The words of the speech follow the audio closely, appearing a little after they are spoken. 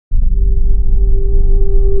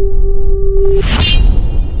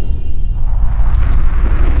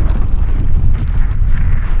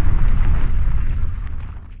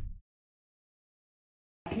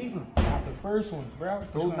first ones, bro.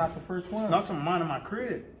 Those not the first ones. No, I'm talking mine in my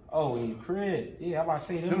crib. Oh, in your crib. Yeah, I'm about to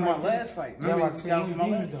say them. Them my last fight. Yeah, I'm about to say them my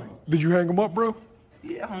last fight. Did you hang them up, bro?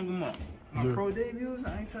 Yeah, I hung them up. My pro debuts,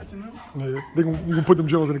 I ain't touching them. Yeah. You gonna put them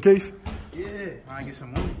Jones in the case? Yeah, when I get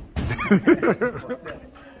some money.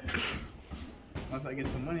 Once I get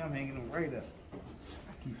some money, I'm hanging them right up.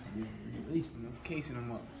 I keep releasing them, casing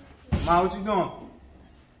them up. Ma, what you doing?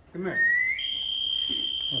 Come here.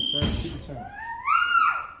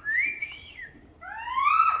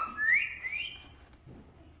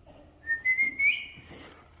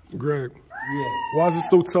 Greg. Yeah. Why is it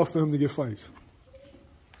so tough for him to get fights?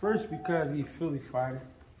 First, because he's a Philly fighter.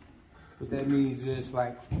 What that means is,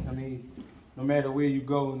 like, I mean, no matter where you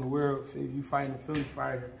go in the world, if you fighting a Philly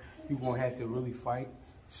fighter, you're going to have to really fight.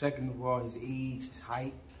 Second of all, his age, his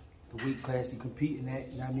height, the weight class he competing at.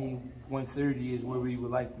 And I mean, 130 is where we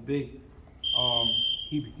would like to be.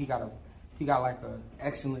 He got like a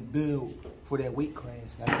excellent build for that weight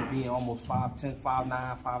class. Like being almost 5'10",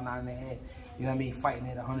 5'9", 5'9.5". You know what I mean? Fighting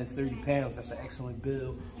at 130 pounds, that's an excellent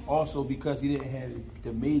build. Also because he didn't have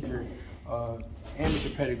the major amateur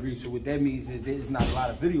pedigree, so what that means is there's not a lot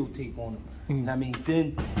of videotape on him. You know what I mean?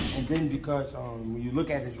 Then because when you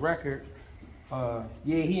look at his record, yeah,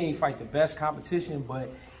 he ain't fight the best competition, but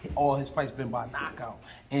all his fights been by knockout.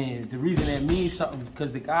 And the reason that means something,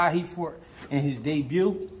 because the guy he fought in his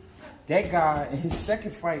debut, that guy in his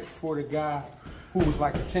second fight fought a guy who was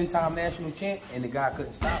like a 10-time national champ, and the guy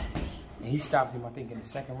couldn't stop him. And he stopped him, I think, in the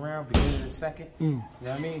second round, beginning of the second. You know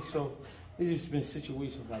what I mean? So it's just been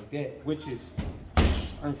situations like that, which is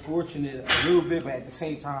unfortunate a little bit, but at the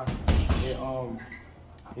same time,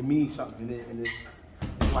 it means something. And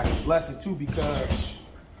it's like a blessing, too, because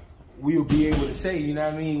we'll be able to say, you know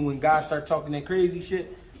what I mean, when guys start talking that crazy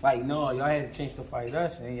shit, like, no, y'all had a chance to fight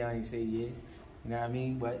us, and y'all ain't say yeah. You know what I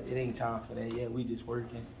mean? But it ain't time for that yet. We just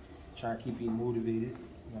working, trying to keep you motivated. You know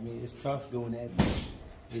what I mean? It's tough doing that, but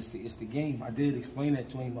it's the game. I did explain that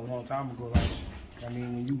to him a long time ago. Like, I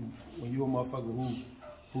mean, when you a motherfucker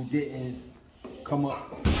who didn't come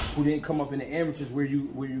up in the amateurs where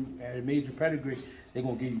you had a major pedigree, they're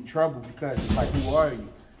gonna give you trouble because it's like, who are you?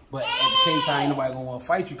 But at the same time, ain't nobody gonna want to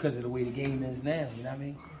fight you because of the way the game is now. You know what I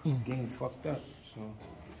mean? The game fucked up. So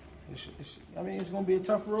I mean, it's gonna be a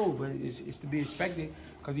tough road, but it's to be expected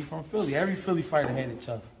because he's from Philly. Every Philly fighter had it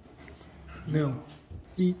tough. Now,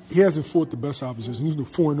 he hasn't fought the best opposition. He's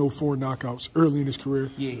 4-0, 4 knockouts early in his career.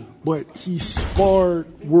 Yeah. But he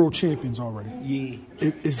sparred world champions already. Yeah.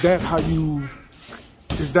 Is that how you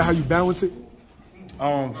balance it?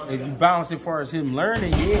 If you balance it as far as him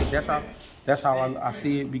learning, yeah, that's how I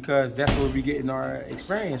see it, because that's where we getting our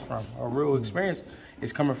experience from. Our real experience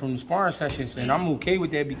is coming from the sparring sessions, and I'm okay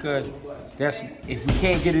with that because that's, if we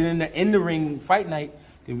can't get it in the ring fight night,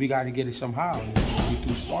 then we got to get it somehow. We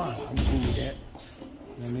through sparring. I'm cool with that.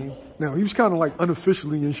 You know what I mean? Now, he was kind of like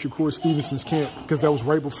unofficially in Shakur Stevenson's camp because that was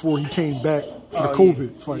right before he came back for the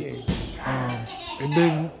COVID fight. Yeah. And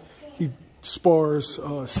then he spars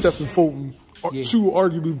Stephen Fulton, two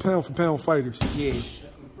arguably pound-for-pound fighters. Yeah.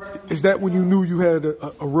 Is that when you knew you had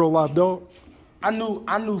a real live dog? I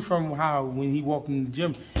knew from how when he walked in the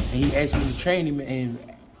gym and he asked me to train him, and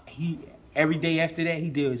every day after that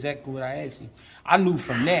he did exactly what I asked him. I knew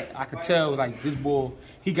from that, I could tell, like, this boy,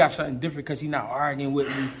 he got something different because he not arguing with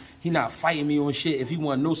me. He not fighting me on shit. If he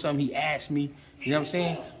want to know something, he asked me. You know what I'm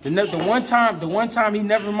saying? The one time he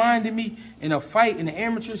never minded me in a fight in the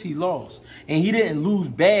amateurs, he lost. And he didn't lose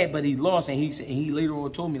bad, but he lost. And he later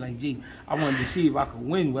on told me, like, gee, I wanted to see if I could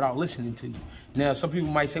win without listening to you. Now, some people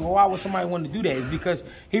might say, well, why would somebody want to do that? It's because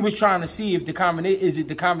he was trying to see if is it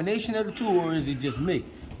the combination of the two, or is it just me?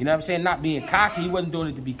 You know what I'm saying? Not being cocky. He wasn't doing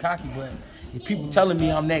it to be cocky, but if people telling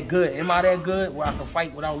me I'm that good, am I that good where I can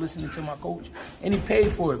fight without listening to my coach? And he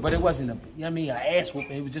paid for it, but it wasn't you know what I mean, an ass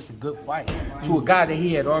whooping. It was just a good fight to a guy that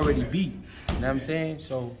he had already beat. You know what I'm saying?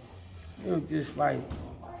 So it was just like,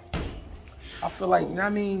 I feel like, you know what I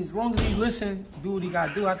mean, as long as he listen, do what he got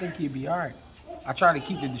to do, I think he'd be all right. I try to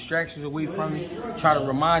keep the distractions away from him, try to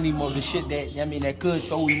remind him of the shit that, you know what I mean, that could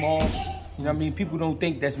throw him off. You know what I mean? People don't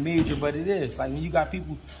think that's major, but it is. Like when you got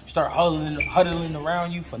people start huddling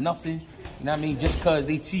around you for nothing, you know what I mean? Just because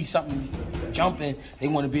they see something jumping, they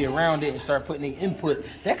want to be around it and start putting their input.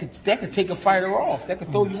 That could take a fighter off. That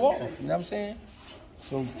could throw you off. You know what I'm saying?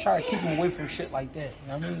 So try to keep him away from shit like that. You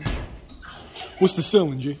know what I mean? What's the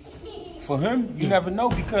ceiling, G? For him, you never know,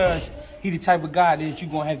 because he the type of guy that you're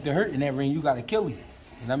going to have to hurt in that ring. You got to kill him.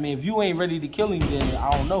 You know what I mean? If you ain't ready to kill him, then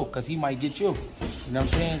I don't know, because he might get you. You know what I'm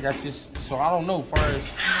saying? That's just, so I don't know. As far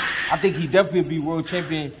as, I think he definitely be world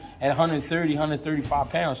champion at 130, 135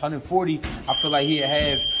 pounds. 140, I feel like he'll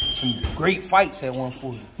have some great fights at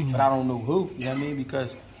 140, but I don't know who. You know what I mean?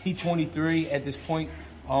 Because he 23 at this point,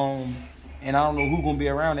 and I don't know who's gonna be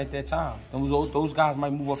around at that time. Those guys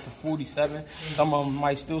might move up to 47. Some of them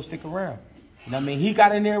might still stick around. You know what I mean? He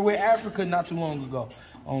got in there with Africa not too long ago.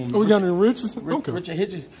 We got in Richardson? Okay. Richard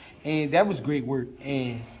Hitchens, and that was great work.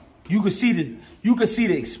 And you could see the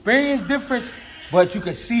experience difference, but you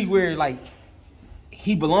could see where like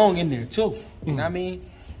he belonged in there too. You know what I mean?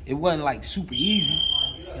 It wasn't like super easy.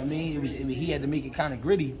 I mean, he had to make it kind of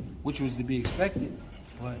gritty, which was to be expected.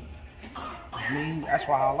 But I mean, that's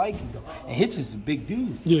why I like him though. And Hitchens is a big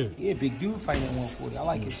dude. Yeah, a big dude fighting at 140. I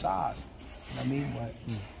like his size. You know what I mean? But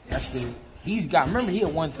that's he's got. Remember, he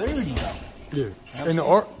at 130 though. Yeah, you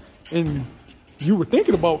know and you were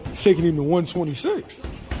thinking about taking him to 126.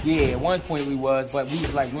 Yeah, at one point we was, but we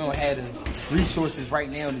was like, we don't have the resources right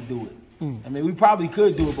now to do it. I mean, we probably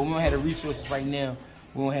could do it, but we don't have the resources right now.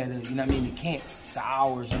 We don't have the, you know what I mean, the camp, the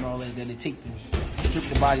hours and all that it take to strip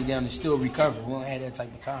the body down and still recover. We don't have that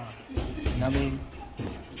type of time. You know what I mean?